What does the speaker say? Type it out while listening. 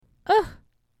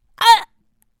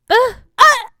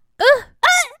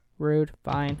Rude.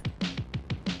 Fine.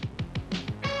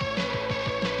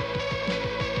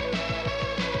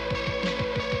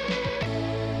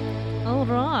 All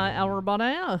right,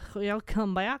 everybody.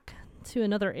 Welcome back to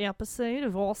another episode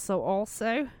of Also.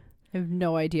 I have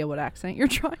no idea what accent you're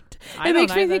trying to. I It don't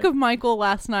makes me either. think of Michael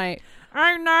last night.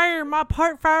 I know, my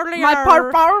portfolio. My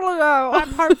portfolio. My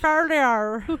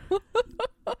portfolio.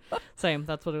 Same.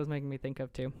 That's what it was making me think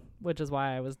of too, which is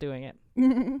why I was doing it.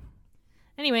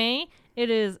 Anyway, it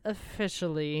is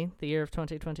officially the year of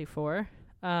 2024.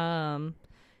 And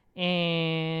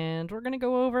we're going to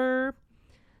go over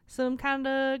some kind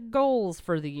of goals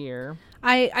for the year.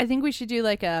 I think we should do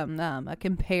like a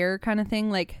compare kind of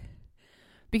thing, like,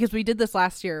 because we did this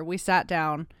last year. We sat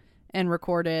down and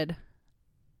recorded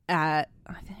at,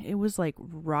 I think it was like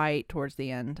right towards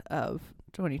the end of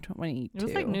 2022. It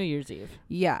was like New Year's Eve.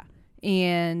 Yeah.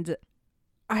 And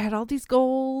I had all these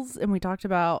goals and we talked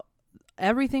about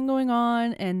everything going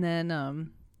on, and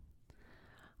then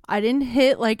I didn't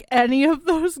hit like any of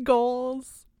those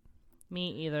goals.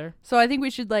 Me either. So I think we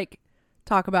should like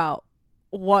talk about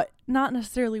what, not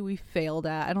necessarily we failed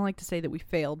at. I don't like to say that we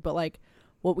failed, but like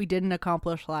what we didn't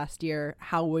accomplish last year,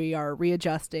 how we are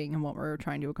readjusting, and what we're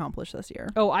trying to accomplish this year.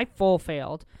 Oh, I full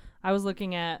failed. I was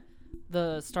looking at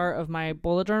the start of my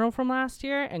bullet journal from last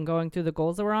year and going through the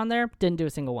goals that were on there. Didn't do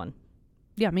a single one.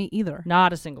 Yeah, me either.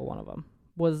 Not a single one of them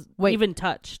was even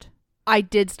touched. I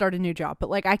did start a new job, but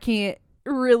like I can't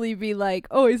really be like,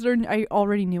 oh, I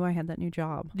already knew I had that new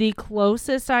job. The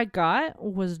closest I got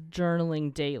was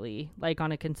journaling daily, like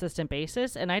on a consistent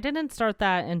basis, and I didn't start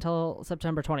that until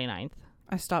September 29th.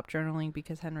 I stopped journaling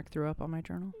because Henrik threw up on my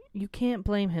journal. You can't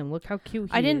blame him. Look how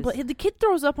cute he I didn't. is. The kid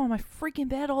throws up on my freaking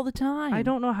bed all the time. I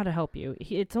don't know how to help you.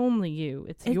 It's only you.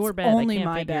 It's your bed. only I can't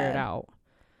my figure bed. it out.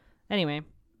 Anyway,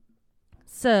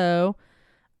 so,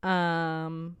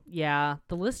 yeah,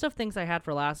 the list of things I had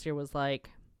for last year was like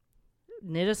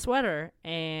knit a sweater,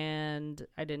 and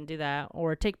I didn't do that,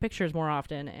 or take pictures more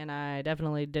often, and I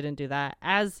definitely didn't do that,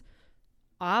 as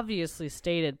obviously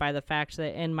stated by the fact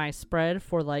that in my spread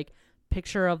for like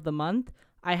picture of the month,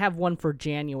 I have one for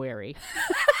January.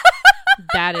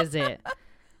 That is it.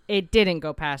 It didn't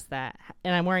go past that.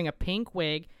 And I'm wearing a pink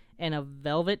wig and a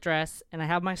velvet dress, and I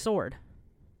have my sword.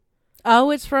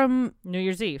 Oh, it's from New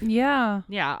Year's Eve. Yeah.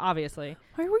 Yeah, obviously.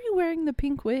 Why were you wearing the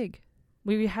pink wig?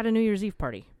 We had a New Year's Eve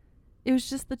party. It was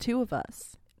just the two of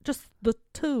us. Just the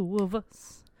two of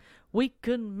us. We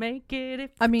could make it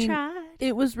if I we mean, tried.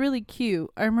 It was really cute.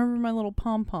 I remember my little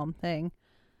pom-pom thing.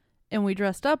 And we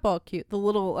dressed up all cute. The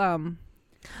little things.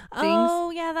 Oh,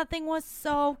 yeah, that thing was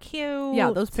so cute.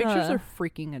 Yeah, those pictures are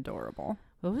freaking adorable.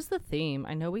 What was the theme?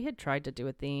 I know we had tried to do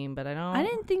a theme, but I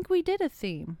didn't think we did a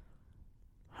theme.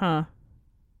 Huh.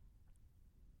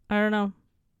 I don't know.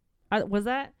 Was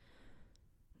that?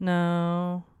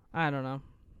 No. I don't know.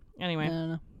 Anyway. I don't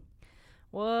know.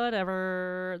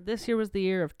 Whatever. This year was the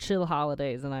year of chill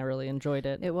holidays, and I really enjoyed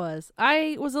it. It was.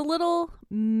 I was a little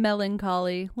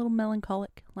melancholic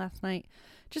last night,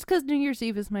 just because New Year's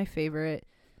Eve is my favorite.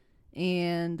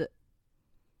 And,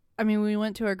 I mean, we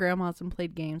went to our grandma's and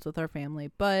played games with our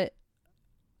family, but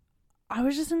I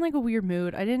was just in, like, a weird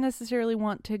mood. I didn't necessarily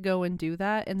want to go and do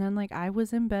that, and then, like, I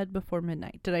was in bed before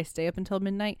midnight. Did I stay up until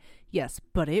midnight? Yes,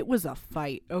 but it was a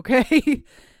fight, okay?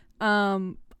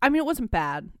 I mean, it wasn't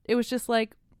bad. It was just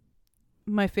like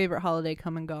my favorite holiday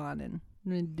come and gone, and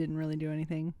it didn't really do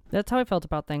anything. That's how I felt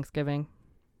about Thanksgiving.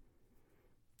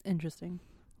 Interesting.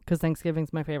 Because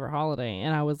Thanksgiving's my favorite holiday.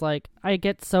 And I was like, I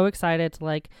get so excited to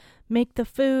like make the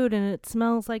food and it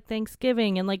smells like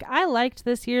Thanksgiving. And like, I liked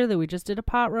this year that we just did a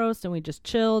pot roast and we just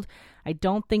chilled. I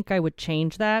don't think I would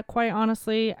change that, quite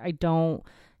honestly. I don't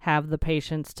have the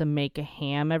patience to make a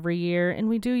ham every year, and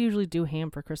we do usually do ham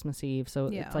for Christmas Eve, so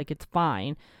Yeah. it's like it's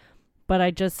fine, but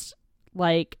I just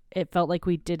like it felt like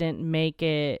we didn't make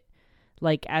it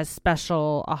like as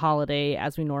special a holiday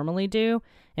as we normally do,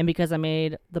 and because I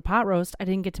made the pot roast, I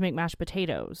didn't get to make mashed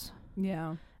potatoes,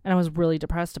 Yeah, and I was really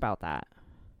depressed about that.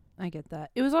 I get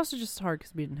that. It was also just hard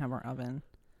because we didn't have our oven.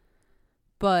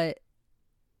 But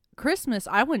Christmas,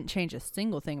 I wouldn't change a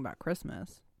single thing about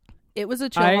Christmas. It was a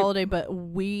chill holiday, but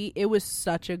it was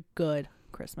such a good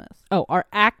Christmas. Oh, our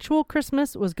actual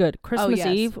Christmas was good. Christmas yes.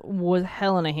 Eve was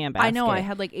hell in a handbasket. I know, I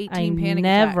had like 18 panic I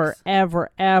never,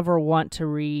 attacks. ever want to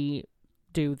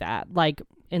redo that, like,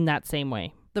 in that same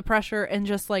way. The pressure and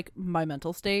just like my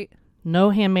mental state.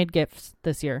 No handmade gifts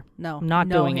this year. No, I'm not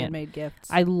doing it. handmade gifts.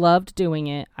 I loved doing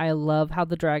it. I love how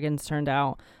the dragons turned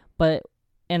out, but...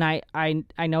 And I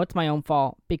know it's my own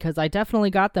fault because I definitely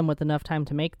got them with enough time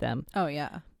to make them. Oh,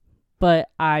 yeah. But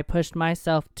I pushed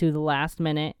myself to the last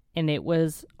minute and it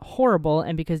was horrible.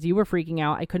 And because you were freaking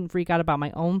out, I couldn't freak out about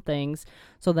my own things.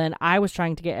 So then I was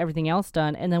trying to get everything else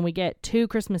done. And then we get to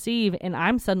Christmas Eve and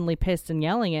I'm suddenly pissed and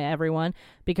yelling at everyone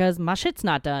because my shit's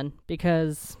not done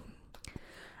because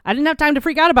I didn't have time to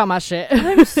freak out about my shit.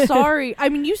 I'm sorry. I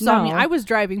mean, you saw me. No. I was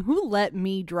driving. Who let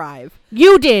me drive?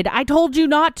 You did. I told you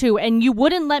not to, and you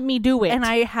wouldn't let me do it. And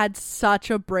I had such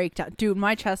a breakdown. Dude,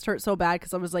 my chest hurt so bad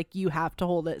because I was like, you have to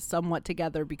hold it somewhat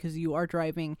together because you are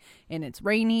driving and it's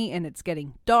rainy and it's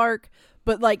getting dark.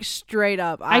 But like straight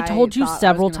up, I told you thought I was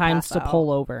several gonna times pass to out.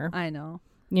 pull over, I know.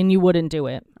 and you wouldn't do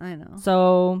it. I know.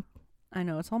 So I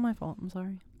know. It's all my fault. I'm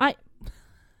sorry.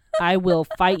 I will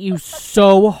fight you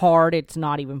so hard it's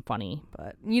not even funny.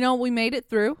 But, you know, we made it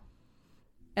through.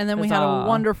 And then we had a Huzzah.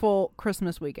 wonderful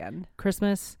Christmas weekend.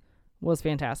 Christmas was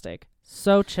fantastic.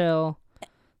 So chill.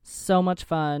 So much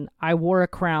fun. I wore a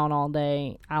crown all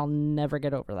day. I'll never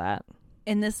get over that.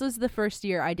 And this was the first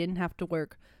year I didn't have to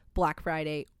work Black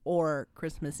Friday or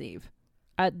Christmas Eve.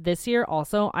 This year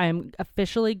also, I am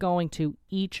officially going to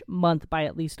each month buy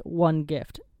at least one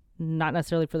gift. Not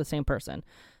necessarily for the same person,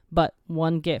 but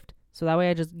one gift. So that way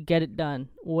I just get it done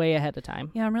way ahead of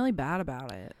time. Yeah, I'm really bad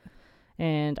about it.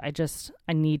 And I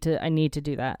need to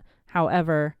do that.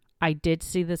 However, I did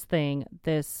see this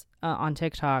on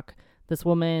TikTok. This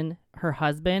woman, her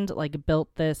husband, like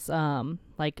built this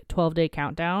like 12-day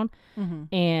countdown,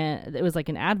 and it was like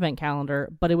an advent calendar,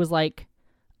 but it was like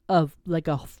a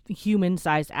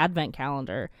human-sized advent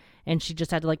calendar, and she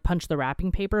just had to like punch the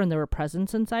wrapping paper, and there were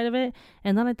presents inside of it.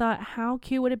 And then I thought, how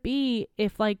cute would it be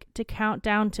if like to count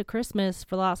down to Christmas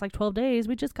for the last like 12 days,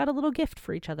 we just got a little gift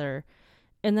for each other,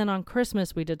 and then on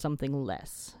Christmas we did something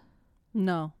less.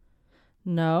 No.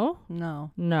 No.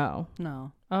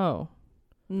 Oh.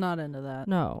 I'm Not into that.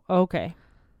 no. Okay.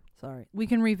 Sorry. We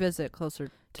can revisit closer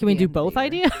to Can we the do end of the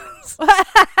both year. ideas?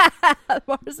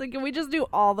 Morrison, can we just do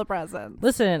all the presents?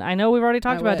 Listen, I know we've already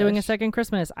talked I about doing a wish. second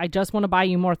Christmas. I just want to buy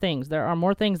you more things. There are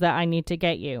more things that I need to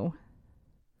get you.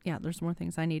 Yeah, there's more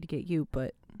things I need to get you,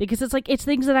 but Because it's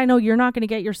things that I know you're not going to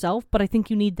get yourself, but I think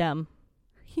you need them.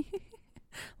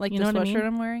 like You the know what I sweatshirt mean?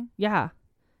 I'm wearing? Yeah,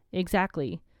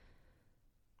 exactly.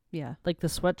 Yeah. Like the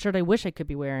sweatshirt I wish I could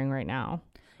be wearing right now.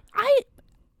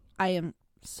 I am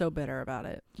so bitter about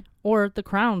it. Or the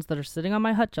crowns that are sitting on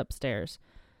my hutch upstairs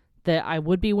that I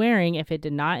would be wearing if it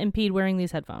did not impede wearing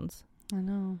these headphones. I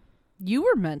know. You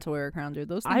were meant to wear a crown, dude.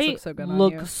 Those things look so good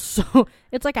on you.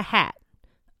 It's like a hat.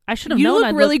 I should have You known look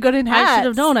I'd really good in hats. I should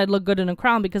have known I'd look good in a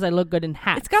crown because I look good in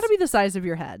hats. It's got to be the size of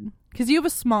your head because you have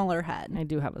a smaller head. I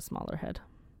do have a smaller head.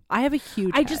 I have a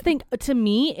huge I head. just think, to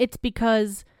me, it's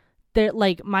because they're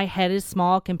like my head is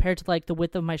small compared to like the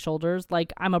width of my shoulders.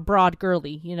 Like I'm a broad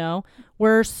girly, you know.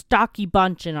 We're a stocky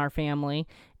bunch in our family,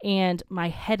 and my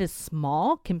head is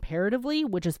small comparatively,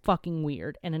 which is fucking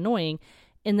weird and annoying.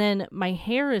 And then my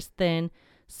hair is thin,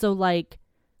 so like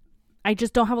I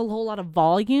just don't have a whole lot of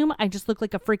volume. I just look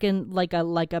like a freaking like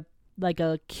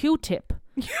a Q-tip.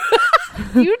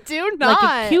 You do not.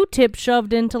 Like a Q-tip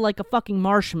shoved into like a fucking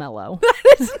marshmallow.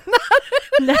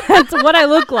 That's what I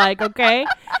look like, okay?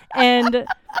 And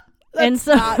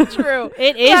so not true.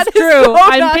 It is That is true. so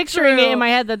I'm not picturing true. it in my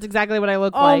head. That's exactly what I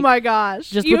look Oh like. my gosh.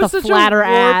 Just You with have a such flatter warped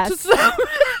ass.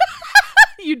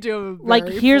 You do have a very Like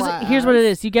here's flat what it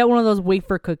ass. is. You get one of those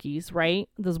wafer cookies, right?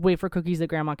 Those wafer cookies that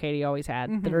Grandma Katie always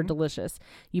had that are delicious.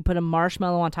 You put a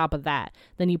marshmallow on top of that.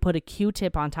 Then you put a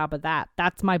Q-tip on top of that.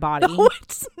 That's my body. No,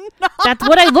 it's not. That's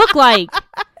what I look like.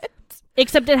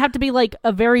 Except it'd have to be like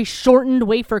a very shortened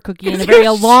wafer cookie and a very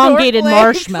Your elongated short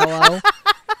legs. marshmallow.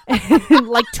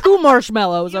 Like 2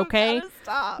 marshmallows, okay? You gotta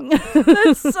stop.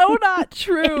 That's so not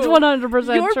true. It's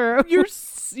 100% true.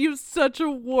 You're such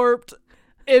a warped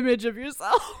image of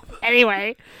yourself.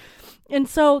 Anyway. And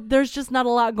so there's just not a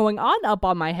lot going on up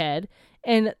on my head.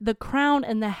 And the crown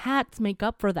and the hats make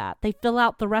up for that. They fill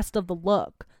out the rest of the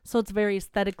look. So it's very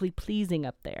aesthetically pleasing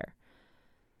up there.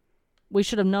 We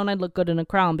should have known I'd look good in a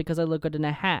crown because I look good in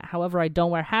a hat. However, I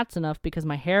don't wear hats enough because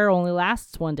my hair only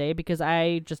lasts one day because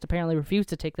I just apparently refuse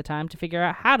to take the time to figure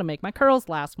out how to make my curls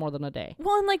last more than a day.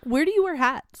 Well, and like, where do you wear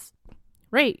hats?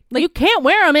 Right. Like, you can't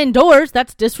wear them indoors.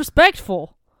 That's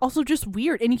disrespectful. Also, just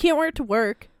weird, and you can't wear it to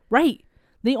work. Right.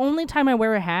 The only time I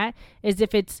wear a hat is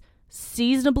if it's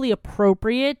seasonably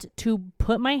appropriate to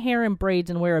put my hair in braids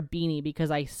and wear a beanie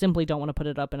because I simply don't want to put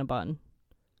it up in a bun.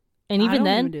 And even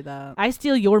then, do that. I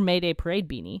steal your Mayday Parade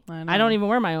beanie. I know. I don't even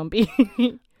wear my own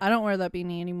beanie I don't wear that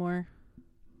beanie anymore.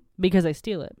 because I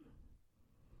steal it.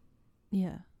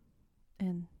 Yeah,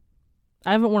 and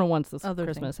I haven't worn it once this other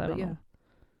Christmas. things, I but don't yeah. know.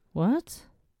 What?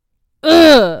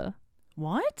 Ugh.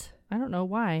 What? I don't know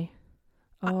why.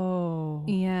 Oh.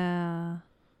 Yeah.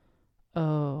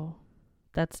 Oh.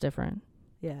 That's different.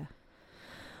 Yeah.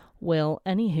 Well,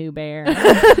 anywho, Bear.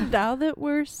 Now that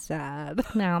we're sad.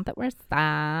 Now that we're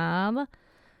sad,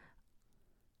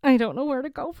 I don't know where to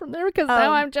go from there because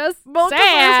now I'm just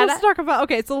sad. Let's talk about.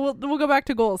 Okay, so we'll go back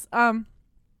to goals.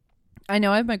 I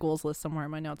know I have my goals list somewhere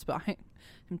in my notes, but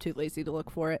I'm too lazy to look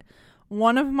for it.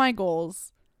 One of my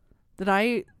goals that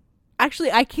I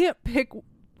can't pick.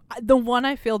 The one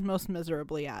I failed most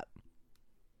miserably at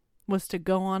was to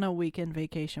go on a weekend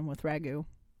vacation with Ragu.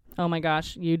 Oh my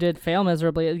gosh, you did fail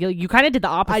miserably. You kind of did the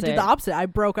opposite. I did the opposite. I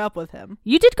broke up with him.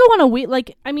 You did go on a week.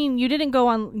 Like, I mean, you didn't go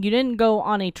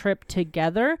on a trip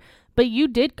together, but you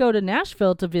did go to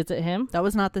Nashville to visit him. That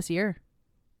was not this year.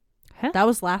 Huh? That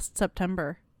was last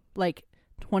September, like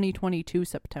 2022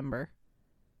 September.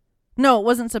 No, it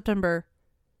wasn't September.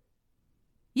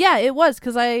 Yeah, it was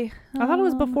because I thought it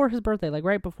was before his birthday, like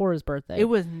right before his birthday. It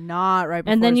was not right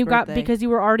before and then his you birthday. got, because you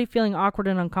were already feeling awkward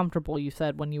and uncomfortable, you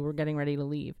said, when you were getting ready to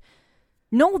leave.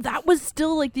 No, that was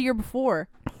still like the year before.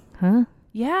 Huh?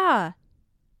 Yeah.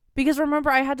 Because remember,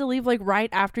 I had to leave like right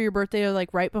after your birthday or like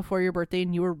right before your birthday,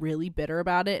 and you were really bitter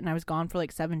about it, and I was gone for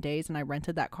like 7 days, and I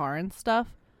rented that car and stuff.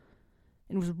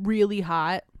 It was really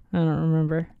hot. I don't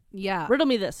remember. Yeah. Riddle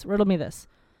me this.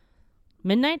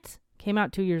 Midnights came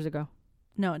out 2 years ago.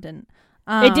 No, it didn't.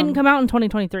 It didn't come out in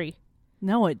 2023.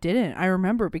 No, it didn't. I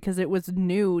remember because it was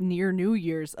near New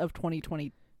Year's of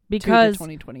 2020. Because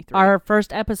 2023. our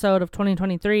first episode of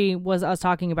 2023 was us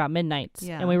talking about Midnights.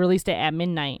 Yeah. And we released it at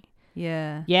midnight.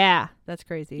 Yeah. Yeah. That's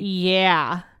crazy.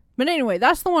 Yeah. But anyway,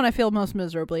 that's the one I failed most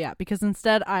miserably at because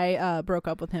instead I broke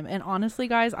up with him. And honestly,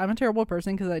 guys, I'm a terrible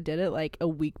person because I did it like a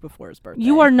week before his birthday.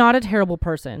 You are not a terrible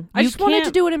person. I just wanted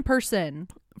to do it in person.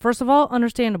 First of all,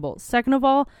 understandable. Second of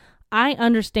all, I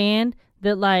understand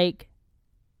that, like,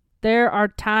 there are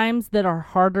times that are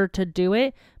harder to do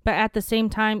it, but at the same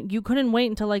time, you couldn't wait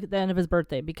until, like, the end of his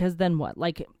birthday, because then what?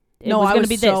 Like, it was going to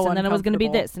be this, and then it was going to be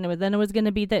this, and then it was going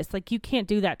to be this. Like, you can't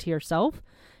do that to yourself.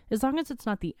 As long as it's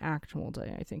not the actual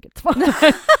day, I think it's fine. Well,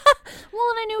 and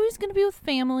I knew he was going to be with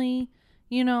family,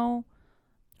 you know.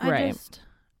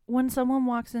 When someone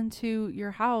walks into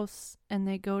your house and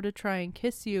they go to try and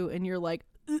kiss you and you're like,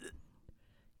 ugh,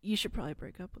 you should probably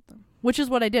break up with them. Which is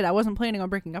what I did. I wasn't planning on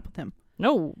breaking up with him.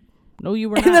 No, you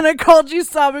were not. And then I called you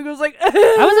sobbing. I was like, I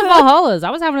was at Valhalla's. I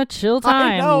was having a chill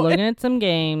I know. time looking at some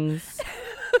games.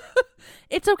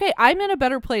 It's okay. I'm in a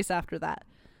better place after that.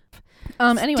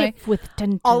 Anyway, Stiff with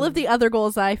tension. all of the other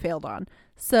goals I failed on.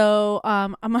 So,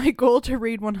 my goal to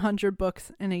read 100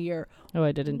 books in a year. Oh,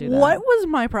 I didn't do that. What was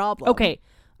my problem? Okay,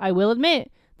 I will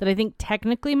admit that I think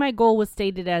technically my goal was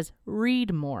stated as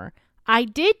read more. I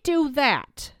did do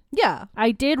that. Yeah.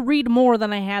 I did read more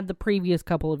than I had the previous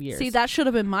couple of years. See, that should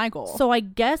have been my goal. So I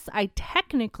guess I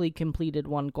technically completed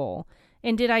one goal.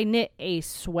 And did I knit a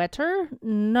sweater?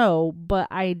 No, but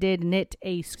I did knit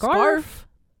a scarf.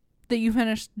 That you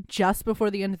finished just before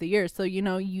the end of the year. So, you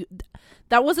know,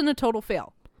 that wasn't a total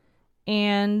fail.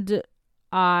 And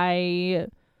I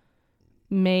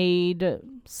made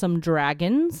some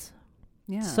dragons.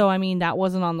 Yeah. So, I mean, that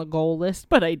wasn't on the goal list,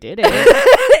 but I did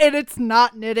it. And it's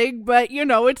not knitting, but, you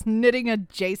know, it's knitting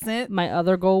adjacent. My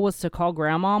other goal was to call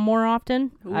grandma more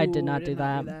often. I did Ooh, not do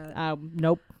that.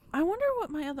 Nope. I wonder what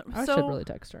my other... I should really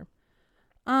text her.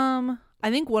 I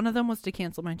think one of them was to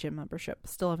cancel my gym membership.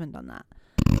 Still haven't done that.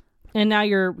 And now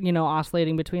you're,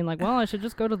 oscillating between like, well, I should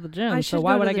just go to the gym. So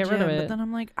why would I get rid of it? But then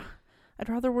I'm like, I'd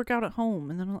rather work out at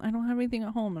home. And then I don't have anything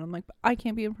at home. And I'm like, I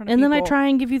can't be in front of people. And then I people. try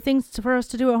and give you things for us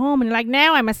to do at home. And you're like,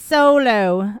 now I'm a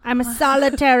solo. I'm a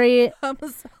solitary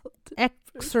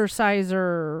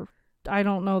exerciser. I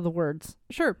don't know the words.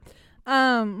 Sure.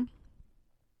 I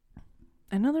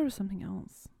know there was something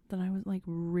else that I was like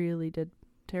really did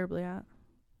terribly at.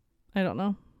 I don't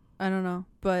know.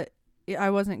 But I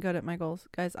wasn't good at my goals.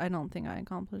 Guys, I don't think I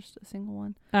accomplished a single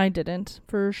one. I didn't,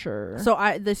 for sure.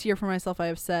 So this year for myself, I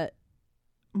have set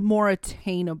more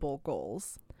attainable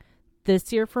goals.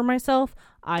 This year for myself,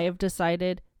 I have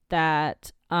decided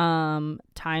that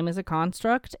time is a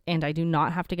construct and I do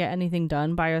not have to get anything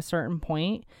done by a certain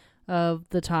point of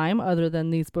the time other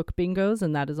than these book bingos,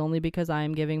 and that is only because I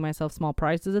am giving myself small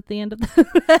prizes at the end of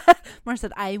the Mar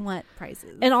said, I want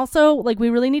prizes. And also, like, we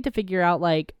really need to figure out,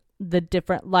 like, the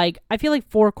different, like, I feel like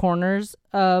 4 corners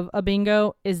of a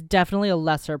bingo is definitely a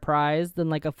lesser prize than,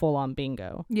 like, a full-on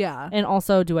bingo. Yeah. And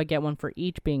also, do I get one for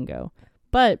each bingo?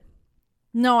 But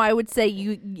no, I would say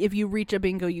if you reach a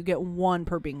bingo, you get 1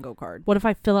 per bingo card. What if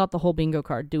I fill out the whole bingo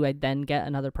card? Do I then get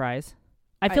another prize?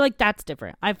 I feel like that's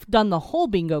different. I've done the whole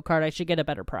bingo card. I should get a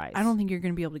better prize. I don't think you're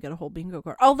going to be able to get a whole bingo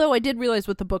card. Although I did realize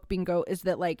with the book bingo is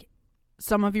that, like,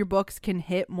 some of your books can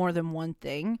hit more than one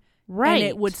thing. Right. And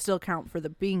it would still count for the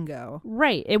bingo.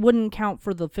 Right. It wouldn't count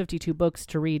for the 52 books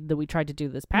to read that we tried to do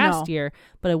this past year,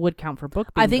 but it would count for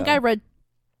book bingo. I think I read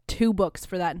 2 books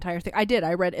for that entire thing. I did.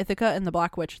 I read Ithaca and The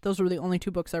Black Witch. Those were the only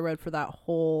 2 books I read for that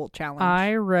whole challenge.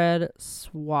 I read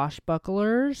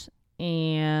Swashbucklers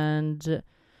and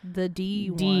the D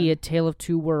A one. Tale of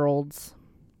Two Worlds.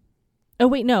 Oh,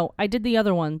 wait, no. I did the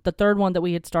other one. The third one that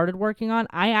we had started working on.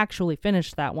 I actually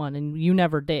finished that one, and you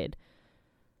never did.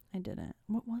 I didn't.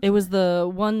 What was It was the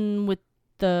one with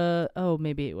the... Oh,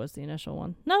 maybe it was the initial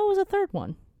one. No, it was a third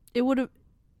one. It would have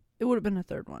been a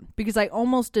third one. Because I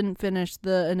almost didn't finish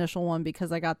the initial one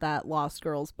because I got that Lost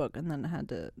Girls book and then I had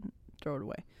to throw it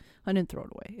away. I didn't throw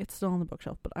it away. It's still on the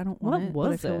bookshelf, but I don't want it. What But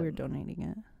I was feel it? weird donating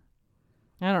it.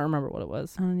 I don't remember what it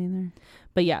was. I don't either.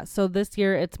 But yeah, so this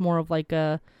year it's more of like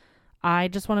a... I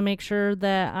just want to make sure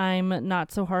that I'm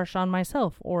not so harsh on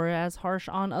myself or as harsh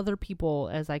on other people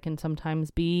as I can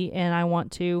sometimes be. And I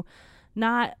want to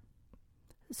not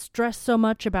stress so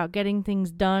much about getting things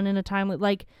done in a timely,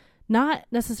 like not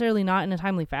necessarily not in a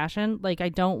timely fashion. Like I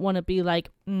don't want to be like,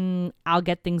 I'll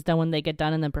get things done when they get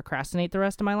done and then procrastinate the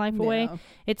rest of my life away. Yeah.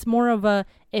 It's more of a,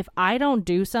 if I don't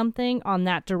do something on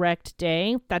that direct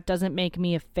day, that doesn't make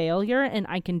me a failure and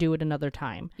I can do it another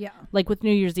time. Yeah. Like with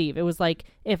New Year's Eve, it was like,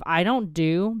 if I don't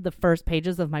do the first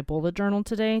pages of my bullet journal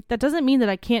today, that doesn't mean that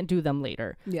I can't do them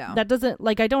later. Yeah. That doesn't,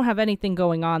 like, I don't have anything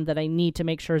going on that I need to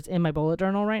make sure is in my bullet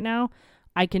journal right now.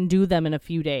 I can do them in a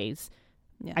few days.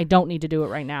 Yeah. I don't need to do it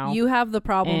right now. You have the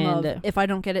problem And- of if I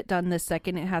don't get it done this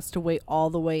second, it has to wait all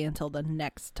the way until the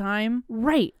next time.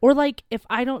 Right. Or like if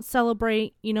I don't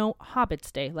celebrate,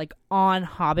 Hobbit's Day, like on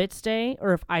Hobbit's Day,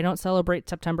 or if I don't celebrate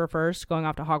September 1st, going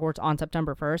off to Hogwarts on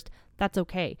September 1st, that's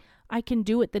okay. I can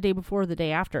do it the day before or the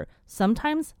day after.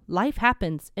 Sometimes life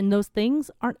happens and those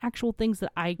things aren't actual things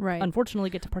that I Right. unfortunately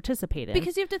get to participate in.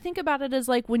 Because you have to think about it as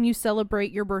like when you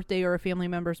celebrate your birthday or a family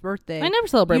member's birthday. I never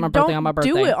celebrate my birthday on my birthday.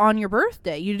 You don't do it on your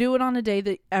birthday. You do it on a day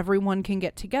that everyone can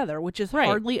get together, which is Right.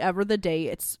 hardly ever the day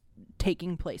it's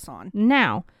taking place on.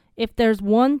 Now, if there's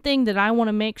one thing that I want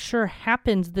to make sure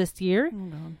happens this year,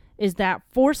 is that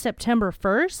for September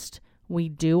 1st, we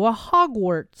do a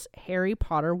Hogwarts Harry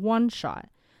Potter one-shot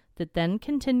that then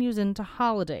continues into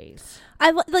holidays.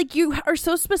 Like you are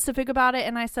so specific about it,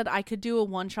 and I said I could do a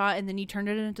one shot, and then you turned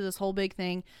it into this whole big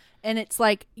thing, and it's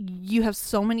like you have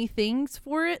so many things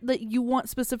for it that you want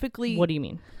specifically. What do you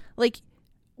mean? Like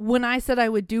when I said I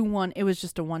would do one, it was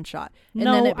just a one shot, and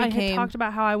No, then it I became. had talked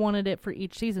about how I wanted it for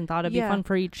each season, thought it'd be Yeah. fun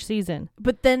for each season,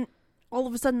 But then all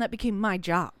of a sudden that became my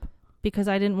job. because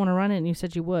I didn't want to run it and you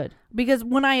said you would. Because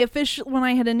when I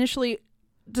had initially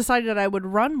decided I would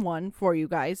run one for you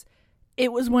guys,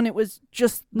 it was when it was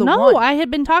just the No, one. I had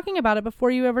been talking about it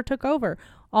before you ever took over.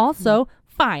 Also,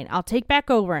 fine, I'll take back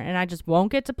over and I just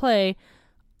won't get to play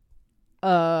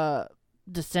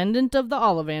descendant of the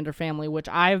Ollivander family, which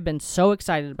I've been so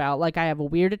excited about. Like I have a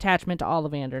weird attachment to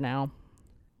Ollivander now.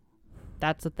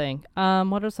 That's the thing.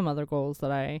 What are some other goals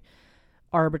that I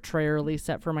arbitrarily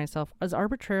set for myself? Is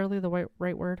arbitrarily the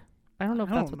right word? I don't know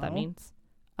if I that's don't what that know. means.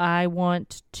 I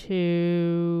want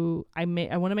to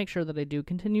want to make sure that I do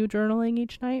continue journaling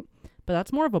each night, but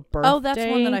that's more of a birthday. Oh, that's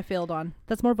one that I failed on.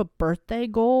 That's more of a birthday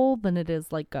goal than it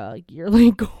is like a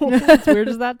yearly goal. As weird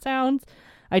as that sounds.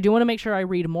 I do want to make sure I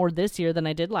read more this year than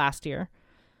I did last year.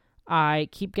 I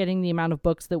keep getting the amount of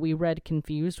books that we read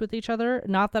confused with each other.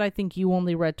 Not that I think you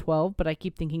only read 12, but I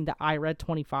keep thinking that I read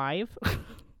 25.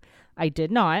 I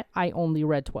did not. I only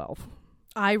read 12.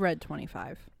 I read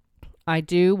 25. I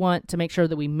do want to make sure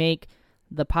that we make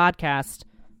the podcast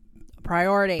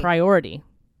Priority.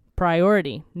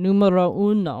 Priority. Numero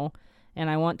uno. And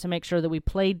I want to make sure that we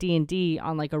play D&D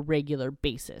on like a regular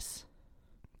basis.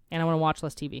 And I want to watch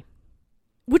less TV.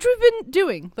 Which we've been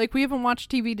doing. Like, we haven't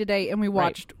watched TV today, and we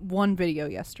watched one video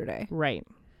yesterday. Right.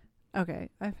 Okay,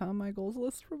 I found my goals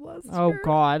list from last Oh, year.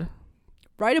 God.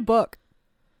 Write a book.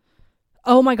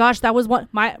 Oh, my gosh. That was one.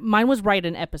 Mine was write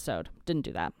an episode. Didn't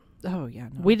do that. Oh, yeah,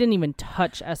 no. We didn't even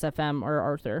touch SFM or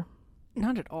Arthur.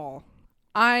 Not at all.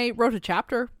 I wrote a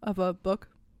chapter of a book.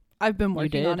 I've been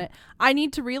working on did? it. I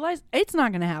need to realize it's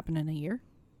not going to happen in a year.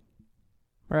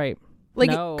 Right. Like,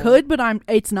 No. it could, but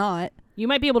it's not. You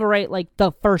might be able to write like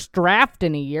the first draft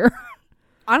in a year.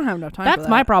 I don't have enough time for That's that.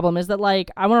 my problem is that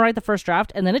like I want to write the first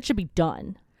draft and then it should be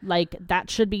done. Like that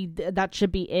should be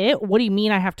it. What do you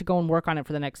mean I have to go and work on it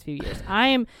for the next few years?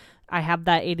 I have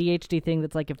that ADHD thing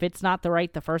that's like if it's not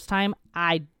the first time,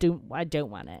 I don't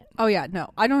want it. Oh, yeah,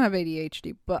 no. I don't have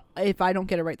ADHD, but if I don't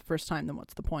get it right the first time, then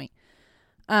what's the point?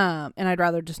 And I'd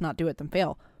rather just not do it than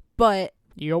fail. But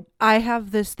Yep. I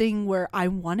have this thing where I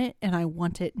want it and I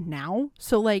want it now.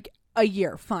 So like a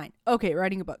year, fine. Okay,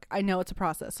 writing a book. I know it's a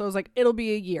process. So I was like, it'll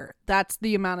be a year. That's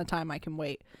the amount of time I can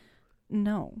wait.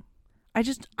 No.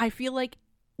 I feel like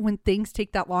when things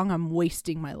take that long, I'm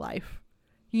wasting my life.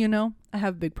 You know? I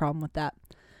have a big problem with that.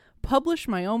 Publish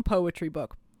my own poetry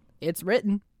book. It's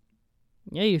written.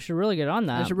 Yeah, you should really get on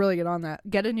that. I should really get on that.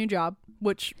 Get a new job,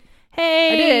 which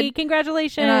Hey, I did.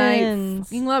 Congratulations. and I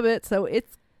fucking love it. So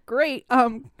it's great.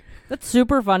 That's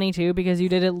super funny too because you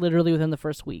did it literally within the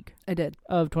first week I did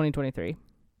of 2023.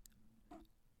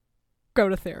 go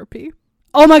to therapy.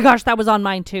 Oh my gosh, that was on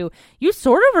mine too. You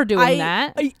sort of are doing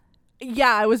that.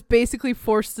 Yeah, I was basically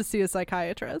forced to see a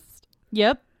psychiatrist.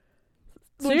 Yep.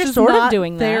 So Which you're is sort of not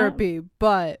doing therapy,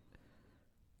 but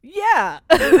yeah.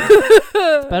 that.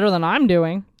 It's better than I'm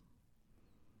doing.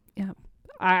 Yeah.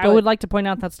 I But- would like to point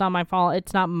out that's not my fault.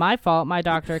 It's not my fault. My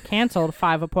doctor canceled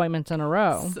 5 appointments in a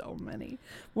row. So many.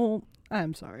 Well,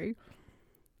 I'm sorry.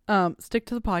 Stick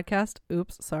to the podcast.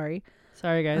 Oops, sorry.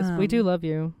 Sorry, guys. We do Um, love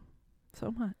you. So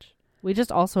much. We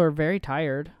just also are very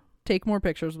tired. Take more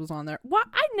pictures was on there. What?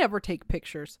 I never take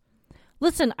pictures.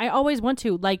 Listen, I always want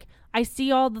to. Like, I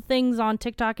see all the things on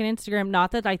TikTok and Instagram. Not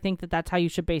that I think that that's how you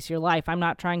should base your life. I'm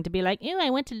not trying to be like, ew,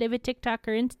 I want to live a TikTok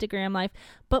or Instagram life.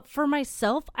 But for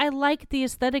myself, I like the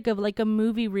aesthetic of like a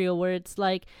movie reel where it's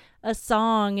like a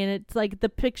song and it's like the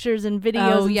pictures and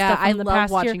videos and stuff from I the love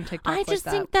past watching year. TikToks I like just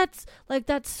that. think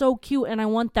that's so cute, and I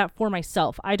want that for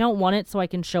myself. I don't want it so I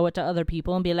can show it to other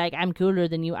people and be like, I'm cooler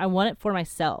than you. I want it for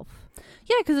myself.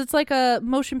 Yeah, because it's like a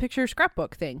motion picture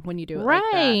scrapbook thing when you do it like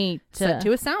that. Right. Set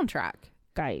to a soundtrack.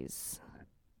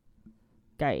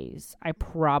 Guys, I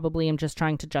probably am just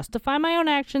trying to justify my own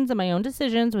actions and my own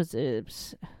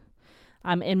decisions.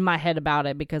 I'm in my head about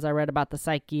it because I read about the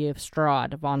psyche of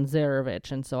Strahd von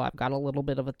Zarovich, and so I've got a little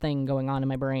bit of a thing going on in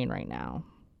my brain right now.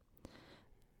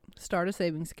 Start a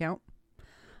savings account.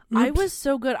 Oops. I was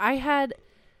so good. I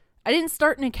didn't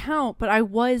start an account, but I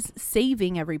was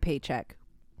saving every paycheck.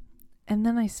 And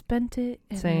then I spent it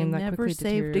and Same, I that never quickly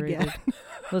saved again. deteriorated.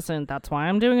 Listen, that's why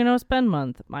I'm doing a no spend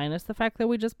month, minus the fact that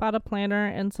we just bought a planner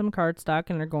and some cardstock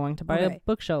and are going to buy a Okay.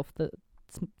 bookshelf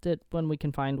that when we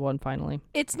can find one finally.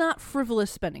 It's not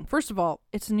frivolous spending. First of all,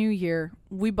 it's a new year.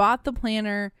 We bought the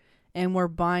planner and we're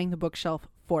buying the bookshelf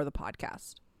for the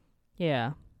podcast.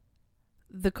 Yeah.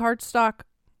 The cardstock,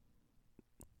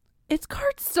 it's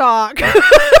cardstock.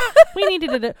 We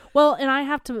needed it. Well, and I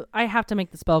have to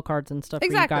make the spell cards and stuff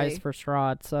Exactly. for you guys for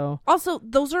Strahd, so Also,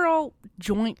 those are all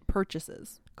joint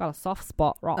purchases. got a soft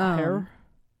spot right here.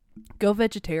 Go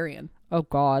vegetarian. Oh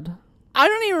God. I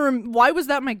don't even why was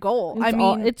that my goal?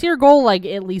 It's your goal like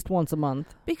at least once a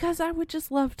month. Because I would just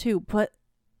love to, but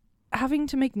having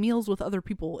to make meals with other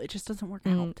people, it just doesn't work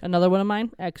out. Another one of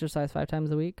mine, exercise 5 times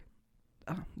a week.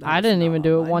 Oh, I that's didn't not even on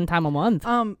do it mine. one time a month.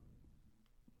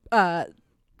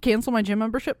 Cancel my gym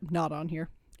membership? Not on here.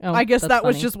 Oh, I guess that's that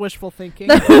was funny. just wishful thinking.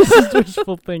 That was just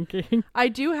wishful thinking. I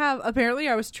do have, apparently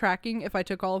I was tracking if I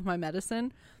took all of my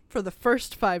medicine for the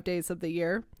first 5 days of the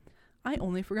year. I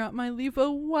only forgot my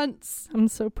Levo once. I'm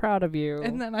so proud of you.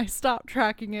 And then I stopped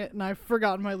tracking it and I've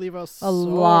forgotten my Levo so a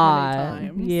lot. many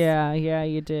times. Yeah,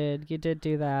 you did. You did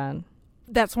do that.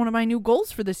 That's one of my new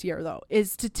goals for this year, though,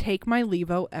 is to take my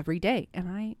Levo every day. And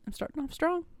I am starting off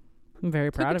strong. I'm very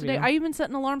Took proud it of today. you. I even set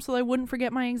an alarm so I wouldn't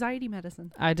forget my anxiety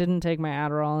medicine. I didn't take my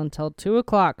Adderall until 2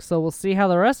 o'clock, so we'll see how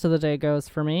the rest of the day goes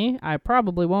for me. I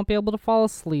probably won't be able to fall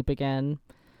asleep again.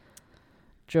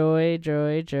 Joy,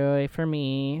 joy, joy for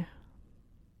me.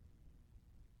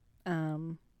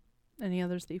 Any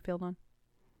others that you failed on?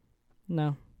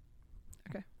 No.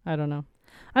 Okay. I don't know.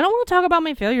 I don't want to talk about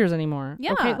my failures anymore.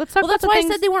 Yeah. Okay, let's talk Well, about that's the why things.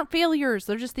 I said they weren't failures.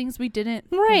 They're just things we didn't.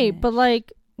 Right, finish. but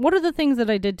like, what are the things that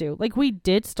I did do? Like, we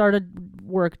did start a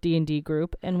work D&D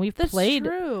group, and we've That's played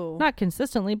true. not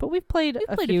consistently, but we've played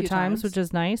a played few times, which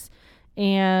is nice.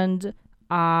 And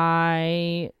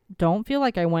I don't feel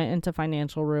like I went into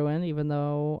financial ruin, even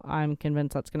though I'm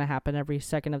convinced that's going to happen every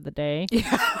second of the day.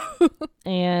 Yeah.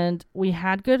 And we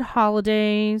had good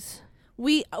holidays.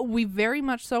 We very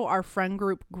much so. Our friend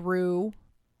group grew,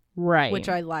 Right. which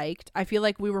I liked. I feel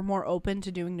like we were more open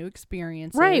to doing new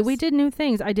experiences. Right, we did new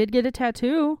things. I did get a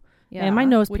tattoo, and my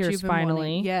nose which pierced you've been finally.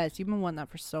 wanting. Yes, you've been wanting that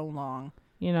for so long.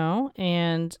 you know?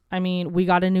 And, I mean, we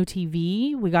got a new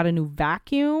TV. We got a new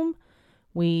vacuum.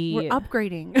 We're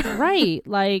upgrading. Right.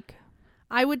 Like,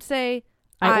 I would say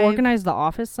I organized the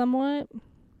office somewhat.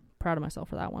 Proud of myself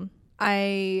for that one.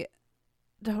 I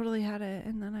totally had it,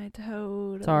 and then I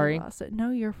totally Sorry. lost it. No,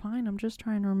 you're fine. I'm just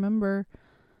trying to remember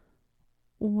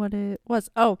what it was.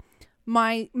 Oh,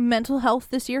 my mental health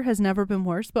this year has never been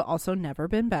worse, but also never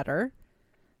been better.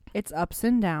 It's ups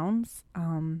and downs.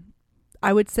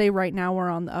 I would say right now we're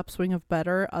on the upswing of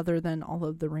better, other than all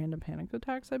of the random panic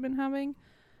attacks I've been having.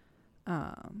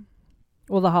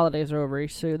 Well, the holidays are over,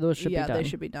 so those should be done. Yeah, they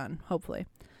should be done, hopefully.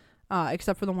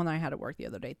 Except for the one that I had at work the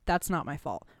other day. That's not my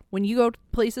fault. When you go to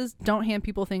places, don't hand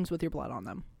people things with your blood on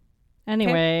them.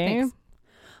 Anyway. Okay? Thanks.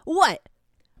 What?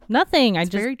 Nothing. It's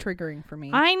very triggering for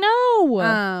me. I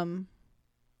know.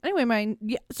 Anyway,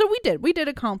 so we did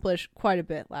accomplish quite a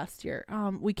bit last year.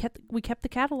 We kept the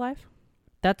cat alive.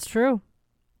 That's true.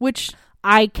 Which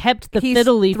I kept the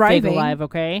fiddly fig alive,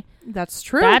 okay? That's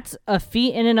true. That's a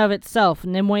feat in and of itself.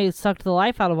 Nimue sucked the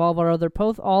life out of all of our other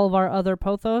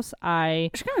pothos. I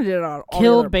she kind of did it on all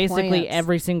killed basically plants.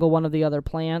 every single one of the other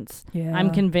plants. Yeah. I'm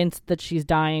convinced that she's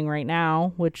dying right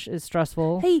now, which is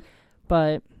stressful. Hey,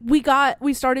 but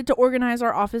we started to organize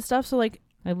our office stuff, so like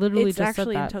I literally it's just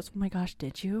actually said in that. toast. Oh my gosh,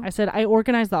 did you? I said I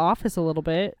organized the office a little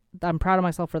bit. I'm proud of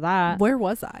myself for that. Where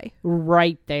was I?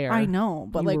 Right there. I know,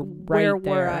 but You like were where right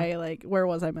were there. I? Like where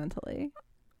was I mentally?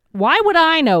 Why would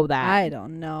I know that? I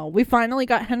don't know. We finally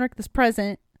got Henrik this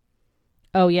present.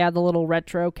 Oh yeah, the little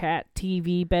retro cat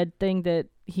TV bed thing that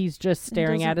he's just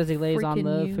staring at as he lays on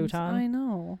the futon. I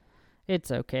know.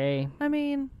 It's okay. I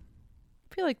mean,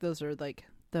 I feel like those are like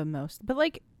the most, but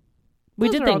like We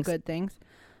those did are all things. good things.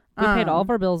 We paid all of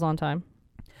our bills on time.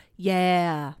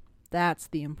 Yeah, that's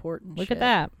the important. Look shit. at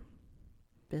that.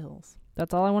 Bills.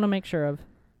 That's all I want to make sure of.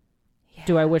 Yeah.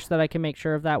 Do I wish that I can make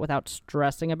sure of that without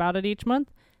stressing about it each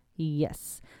month?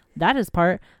 Yes. That is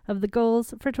part of the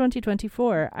goals for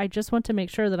 2024. I just want to make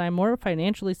sure that I'm more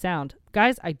financially sound.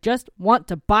 Guys, I just want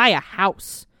to buy a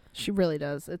house. She really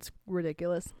does. It's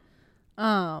ridiculous.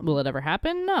 Will it ever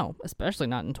happen? No, especially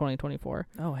not in 2024.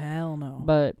 Oh hell no.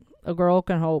 But a girl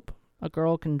can hope. A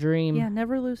girl can dream. Yeah,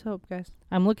 never lose hope, guys.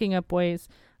 I'm looking up ways.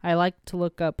 I like to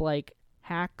look up like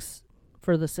hacks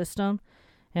for the system,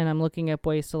 and I'm looking up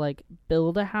ways to like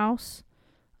build a house.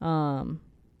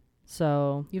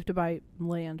 So You have to buy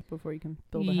land before you can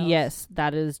build a house. yes,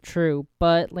 that is true.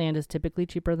 But land is typically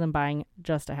cheaper than buying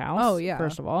just a house. Oh, yeah.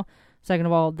 First of all. Second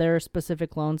of all, there are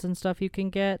specific loans and stuff you can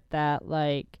get that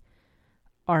like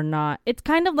are not. It's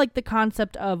kind of like the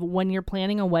concept of when you're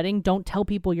planning a wedding, don't tell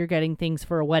people you're getting things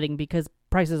for a wedding because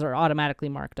prices are automatically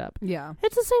marked up. Yeah.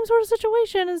 It's the same sort of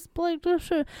situation as like,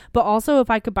 but also if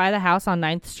I could buy the house on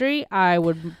 9th Street, I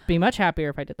would be much happier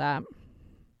if I did that.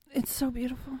 It's so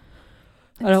beautiful.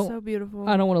 It's I don't- so beautiful.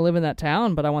 I don't want to live in that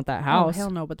town, but I want that house. Oh, hell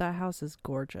no, but that house is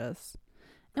gorgeous.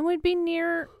 And we'd be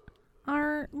near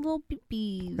our little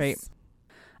beebies. Right.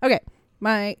 Okay,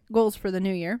 my goals for the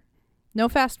new year. No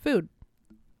fast food.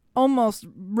 Almost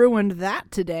ruined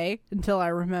that today until I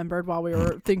remembered while we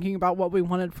were thinking about what we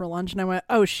wanted for lunch. And I went,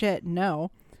 oh shit,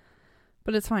 no.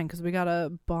 But it's fine because we got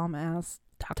a bomb-ass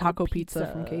taco pizza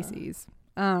from Casey's.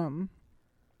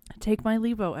 Take my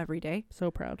Levo every day. So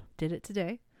proud. Did it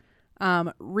today.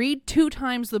 Read 2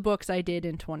 times the books I did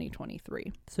in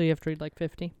 2023. So you have to read like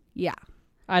 50? Yeah.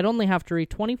 I'd only have to read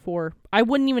 24. I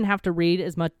wouldn't even have to read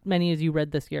as many as you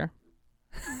read this year.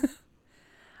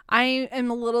 I am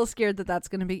a little scared that that's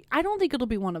going to be... I don't think it'll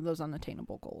be one of those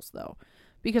unattainable goals, though.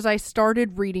 Because I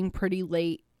started reading pretty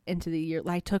late into the year.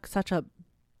 I took such a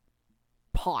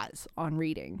pause on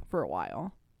reading for a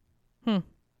while.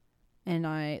 And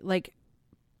I, like,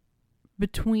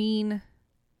 between,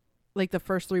 like, the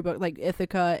first 3 books, like,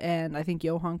 Ithaca and I think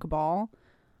Johann Cabal,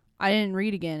 I didn't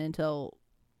read again until,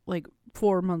 like,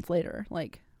 4 months later.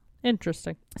 Like,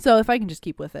 Interesting. so if I can just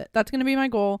keep with it, that's going to be my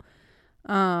goal.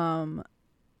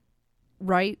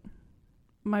 Write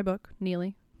my book,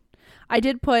 Neely. I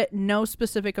did put no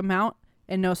specific amount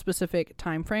and no specific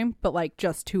time frame, but like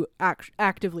just to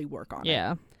actively work on it.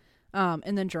 Yeah.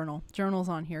 And then journal. Journal's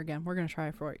on here again. We're going to try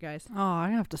for it, guys. Oh,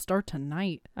 I have to start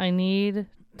tonight. I need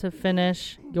to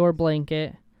finish your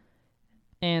blanket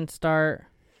and start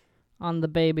on the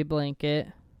baby blanket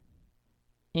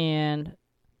and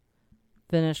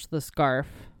finish the scarf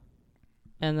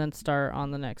and then start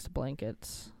on the next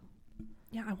blankets.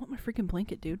 Yeah, I want my freaking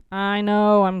blanket, dude. I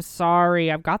know. I'm sorry.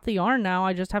 I've got the yarn now.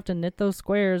 I just have to knit those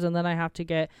squares, and then I have to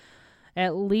get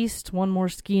at least one more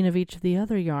skein of each of the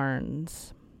other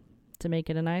yarns to make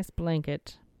it a nice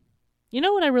blanket. You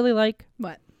know what I really like?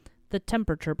 What? The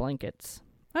temperature blankets.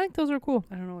 I think those are cool.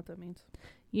 I don't know what that means.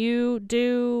 You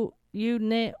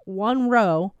knit one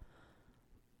row.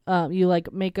 You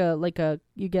like make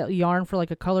you get yarn for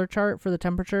like a color chart for the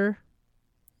temperature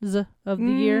of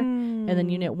the year, and then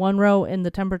you knit one row in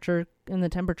the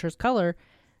temperature's color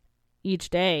each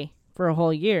day for a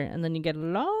whole year, and then you get a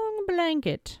long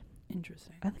blanket.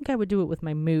 Interesting. I think I would do it with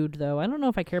my mood, though. I don't know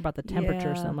if I care about the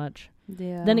temperature Yeah. so much.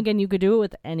 Yeah. Then again, you could do it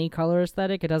with any color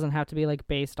aesthetic. It doesn't have to be like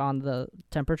based on the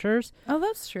temperatures. Oh,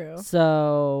 that's true.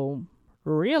 So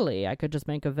really, I could just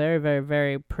make a very, very,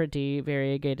 very pretty,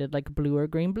 variegated, like blue or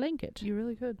green blanket. You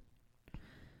really could.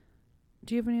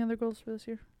 Do you have any other goals for this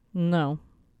year? No.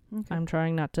 Okay. I'm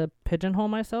trying not to pigeonhole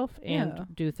myself and Yeah.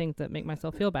 do things that make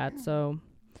myself feel bad. So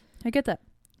I get that.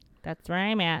 that's where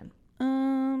I'm at.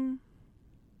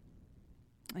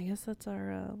 I guess that's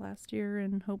our last year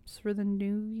and hopes for the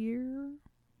new year.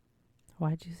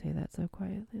 Why'd you say that so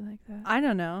quietly like that? I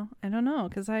don't know,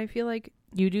 because I feel like...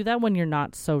 You do that when you're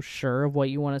not so sure of what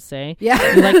you want to say.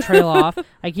 Yeah. You like trail off.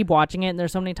 I keep watching it, and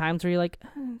there's so many times where you're like,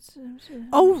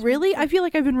 Oh, really? I feel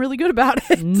like I've been really good about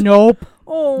it. nope.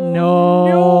 Oh,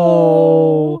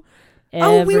 No.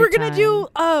 Oh, we were going Every to do...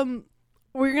 time.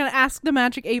 we were going to ask the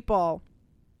Magic 8 Ball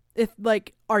if,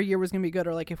 like, our year was going to be good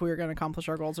or, like, if we were going to accomplish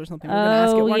our goals or something. We were going to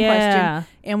ask it one question,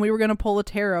 and we were going to pull a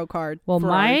tarot card. Well, for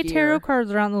my our tarot year.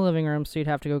 cards are out in the living room, so you'd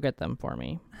have to go get them for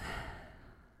me.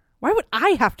 Why would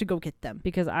I have to go get them?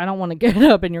 Because I don't want to get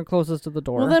up and you're closest to the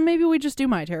door. Well, then maybe we just do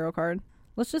my tarot card.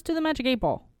 Let's just do the Magic 8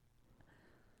 Ball.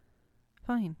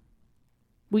 Fine.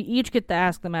 We each get to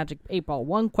ask the Magic 8 Ball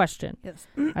one question. Yes.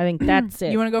 I think that's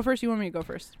it. You want to go first? You want me to go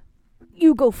first?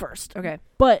 You go first. Okay.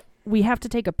 But we have to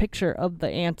take a picture of the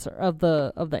answer of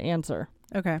the answer.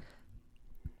 Okay.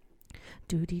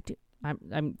 Doody.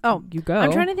 I'm. Oh, you go.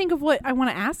 I'm trying to think of what I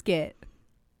want to ask it.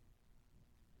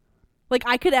 Like,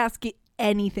 I could ask it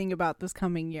anything about this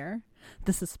coming year.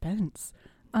 The suspense.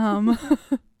 Like,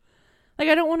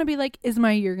 I don't want to be like, is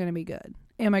my year going to be good?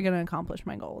 Am I going to accomplish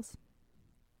my goals?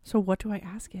 So what do I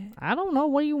ask it? I don't know.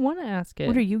 What do you want to ask it?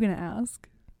 What are you going to ask?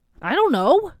 I don't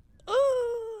know.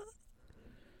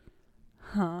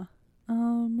 Huh.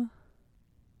 Am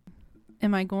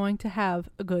I going to have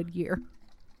a good year?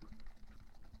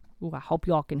 Ooh, I hope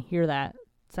y'all can hear that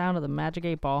sound of the Magic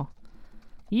 8 Ball.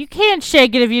 You can't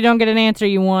shake it if you don't get an answer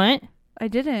you want. I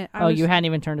didn't. You hadn't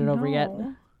even turned it over yet.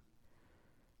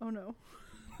 Oh no.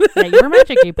 Yeah, your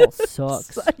Magic 8 Ball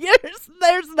sucks.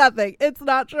 There's nothing. It's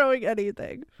not showing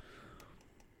anything.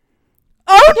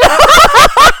 Oh no!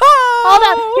 Hold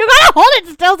on. You gotta hold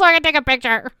it still so I can take a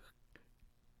picture.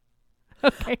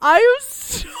 Okay. I am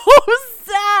so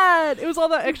sad. It was all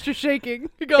that extra shaking.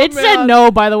 It said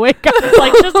no, by the way, guys.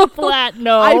 Like, just a flat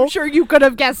no. I'm sure you could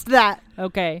have guessed that.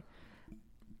 Okay.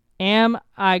 Am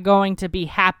I going to be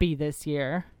happy this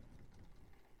year?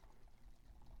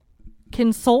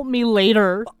 Consult me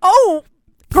later. Oh,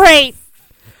 Great.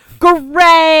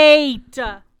 Great.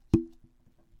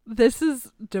 this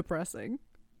is depressing.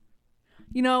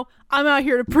 You know, I'm out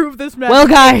here to prove this message Well,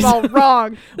 guys, all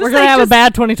wrong. We're going to have a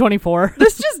bad 2024.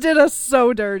 This just did us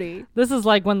so dirty. This is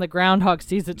like when the groundhog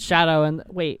sees its shadow and...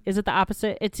 Wait, is it the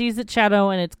opposite? It sees its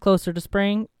shadow and it's closer to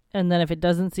spring. And then if it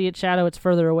doesn't see its shadow, it's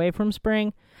further away from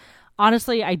spring.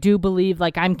 Honestly, I do believe,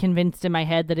 like, I'm convinced in my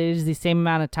head that it is the same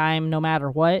amount of time no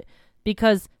matter what.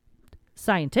 Because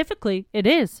scientifically, it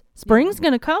is. Spring's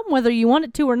going to come whether you want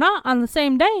it to or not on the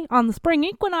same day, on the spring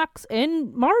equinox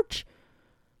in March.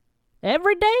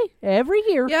 Every day, every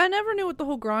year. Yeah, I never knew what the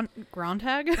whole Grondhag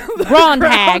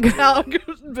Grondhag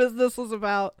business was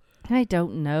about. I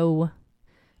don't know.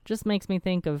 Just makes me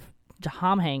think of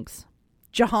Tom Hanks.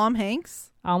 Jaham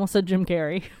Hanks? I almost said Jim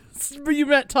Carrey. You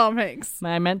meant Tom Hanks.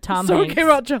 I meant Tom so Hanks. it came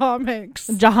out Jaham Hanks.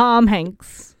 Jaham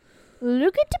Hanks.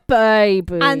 Look at the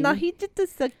baby. And now he did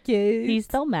this so cute. He's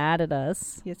so mad at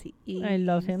us. Yes, he is. I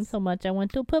love him so much. I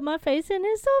want to put my face in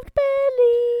his soft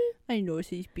belly. I know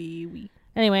he's baby.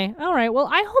 Anyway, all right. Well,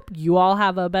 I hope you all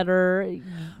have a better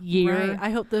year. Right. I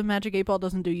hope the Magic 8 Ball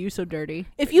doesn't do you so dirty.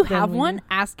 If you have one,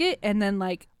 ask it and then,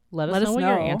 like, let us know what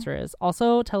your answer is.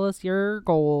 Also, tell us your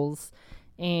goals.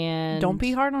 And don't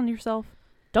be hard on yourself.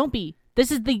 Don't be.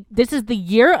 This is the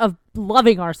year of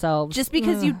loving ourselves. Just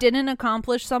because you didn't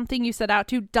accomplish something you set out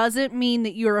to doesn't mean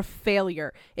that you're a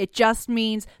failure. It just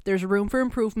means there's room for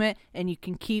improvement and you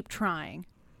can keep trying.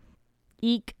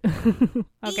 Eek.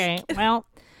 Okay. Eek. Well,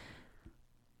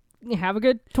 have a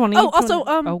good 20. Oh, also,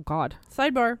 oh God.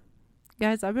 Sidebar.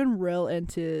 Guys, I've been real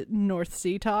into North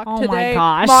Sea talk today. Oh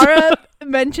my gosh. Mara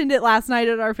mentioned it last night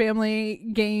at our family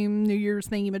game, New Year's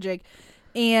thingy-majig.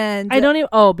 And I don't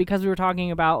even... because we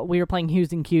were playing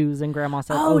Hues and Cues and Grandma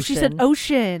said ocean. She said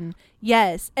ocean.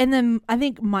 Yes. And then I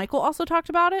think Michael also talked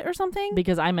about it or something.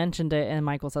 Because I mentioned it and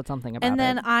Michael said something about it. And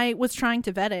then I was trying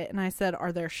to vet it and I said,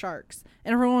 are there sharks?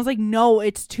 And everyone was like, no,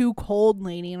 it's too cold,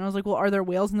 Lainey. And I was like, well, are there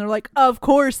whales? And they're like, of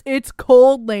course it's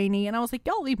cold, Lainey. And I was like,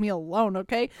 y'all leave me alone,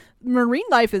 okay? Marine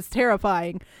life is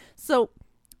terrifying. So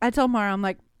I told Mara, I'm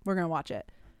like, we're going to watch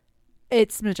it.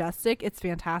 It's majestic. It's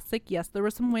fantastic. Yes, there were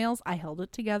some whales. I held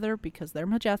it together because they're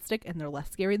majestic and they're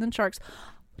less scary than sharks.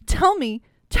 Tell me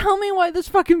why this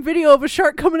fucking video of a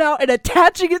shark coming out and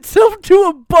attaching itself to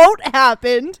a boat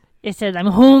happened. It says I'm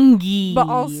hungry. But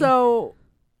also,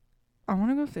 I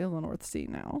want to go sail the North Sea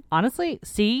now. honestly,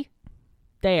 see,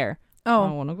 there. I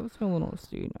Oh, want to go sail the North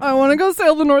Sea. I want to go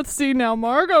sail the North Sea now.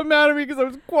 Mara got mad at me because I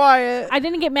was quiet. I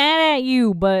didn't get mad at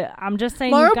you, but I'm just saying.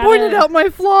 Mara you gotta, pointed out my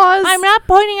flaws. I'm not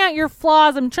pointing out your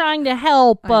flaws. I'm trying to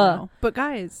help I know. But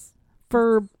guys,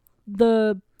 for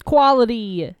the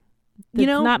quality. You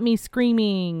know- It's not me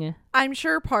screaming. I'm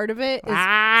sure part of it is.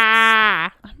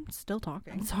 Ah! I'm still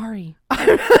talking. I'm sorry.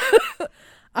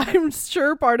 I'm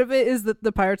sure part of it is that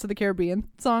the Pirates of the Caribbean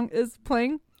song is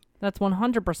playing. That's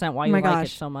 100% why you my like it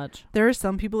gosh. so much. There are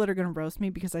some people that are going to roast me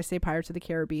because I say Pirates of the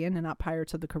Caribbean and not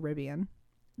Pirates of the Caribbean.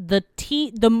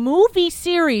 The movie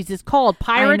series is called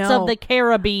Pirates know. of the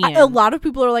Caribbean. A lot of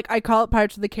people are like, I call it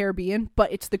Pirates of the Caribbean,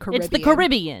 but it's the Caribbean. It's the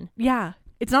Caribbean. Yeah.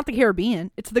 It's not the Caribbean.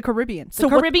 It's the Caribbean. The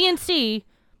Caribbean Sea.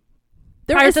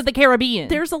 there Pirates is- of the Caribbean.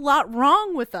 There's a lot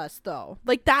wrong with us, though.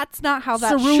 Like, that's not how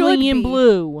that should Cerulean be.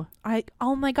 blue.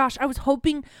 Oh my gosh, I was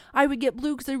hoping I would get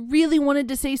blue because I really wanted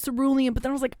to say cerulean, but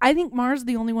then I was like, I think Mars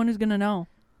the only one who's gonna know.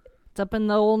 It's up in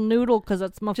the old noodle because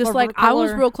that's my Just favorite like I was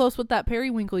color. real close with that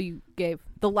periwinkle you gave,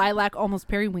 the lilac almost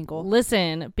periwinkle.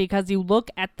 Listen, because you look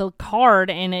at the card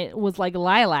and it was like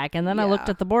lilac, and then I looked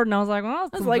Yeah. at the board and I was like, well, I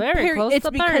it's was like, very close it's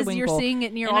to because periwinkle. you're seeing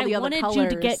it near and all the I other wanted colors. you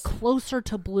to get closer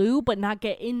to blue, but not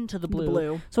get into the blue.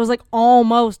 blue. So it was like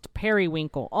almost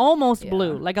periwinkle, almost Yeah.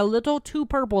 blue, like a little too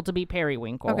purple to be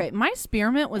periwinkle. Okay, my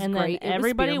spearmint was and great. then It was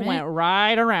everybody spearmint. went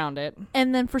right around it.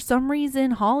 And then for some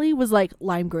reason, Holly was like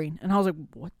lime green, and I was like,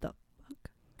 what the?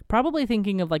 Probably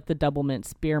thinking of like the double mint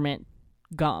spearmint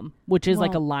gum, which is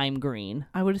like a Well- lime green.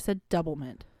 I would have said double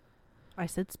mint. I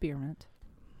said spearmint.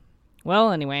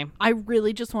 Well, anyway, I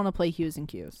really just want to play Hues and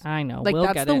Cues. I know. Like, we'll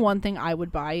that's get the it. one thing I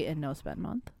would buy in No Spend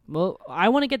Month. Well, I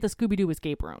want to get the Scooby-Doo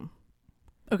escape room.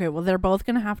 Okay, well, they're both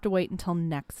going to have to wait until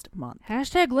next month.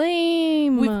 Hashtag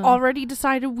lame. We've already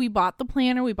decided we bought the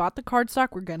planner, we bought the cardstock,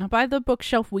 we're going to buy the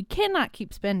bookshelf. We cannot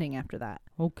keep spending after that.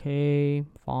 Okay,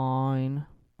 fine.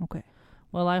 Okay.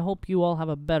 Well, I hope you all have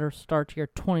a better start to your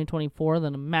 2024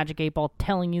 than a Magic 8 Ball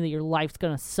telling you that your life's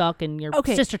going to suck and your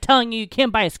Okay. sister telling you you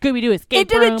can't buy a Scooby-Doo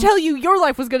escape It room. didn't tell you your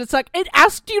life was going to suck. It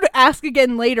asked you to ask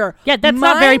again later. Yeah, that's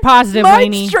not very positive, Mine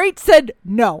Lainey. straight said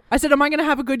no. I said, am I going to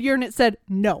have a good year? And it said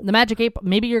no. The Magic 8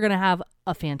 maybe you're going to have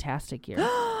a fantastic year.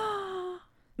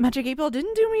 Magic 8 Ball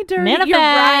didn't do me dirty. Manifest. You're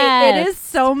right. It is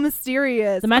so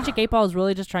mysterious. The Magic 8 Ball is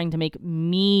really just trying to make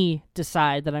me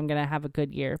decide that I'm going to have a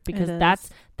good year because It is.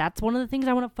 that's one of the things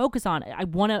I want to focus on. I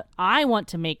want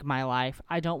to make my life.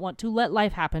 I don't want to let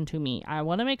life happen to me. I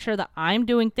want to make sure that I'm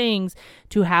doing things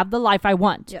to have the life I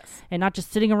want. Yes. And not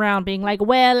just sitting around being like,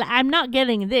 well, I'm not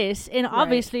getting this, and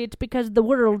obviously it's because the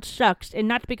world sucks, and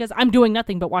not because I'm doing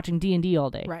nothing but watching D&D all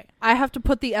day. Right. I have to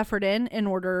put the effort in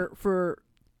order for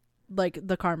like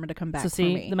the karma to come back So for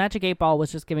see, me. the Magic 8 Ball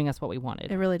was just giving us what we wanted.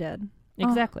 It really did.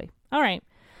 Exactly. All right.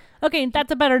 Okay,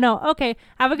 that's a better note. Okay,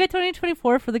 have a good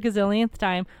 2024 for the gazillionth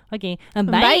time. Okay, bye.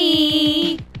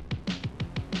 Bye.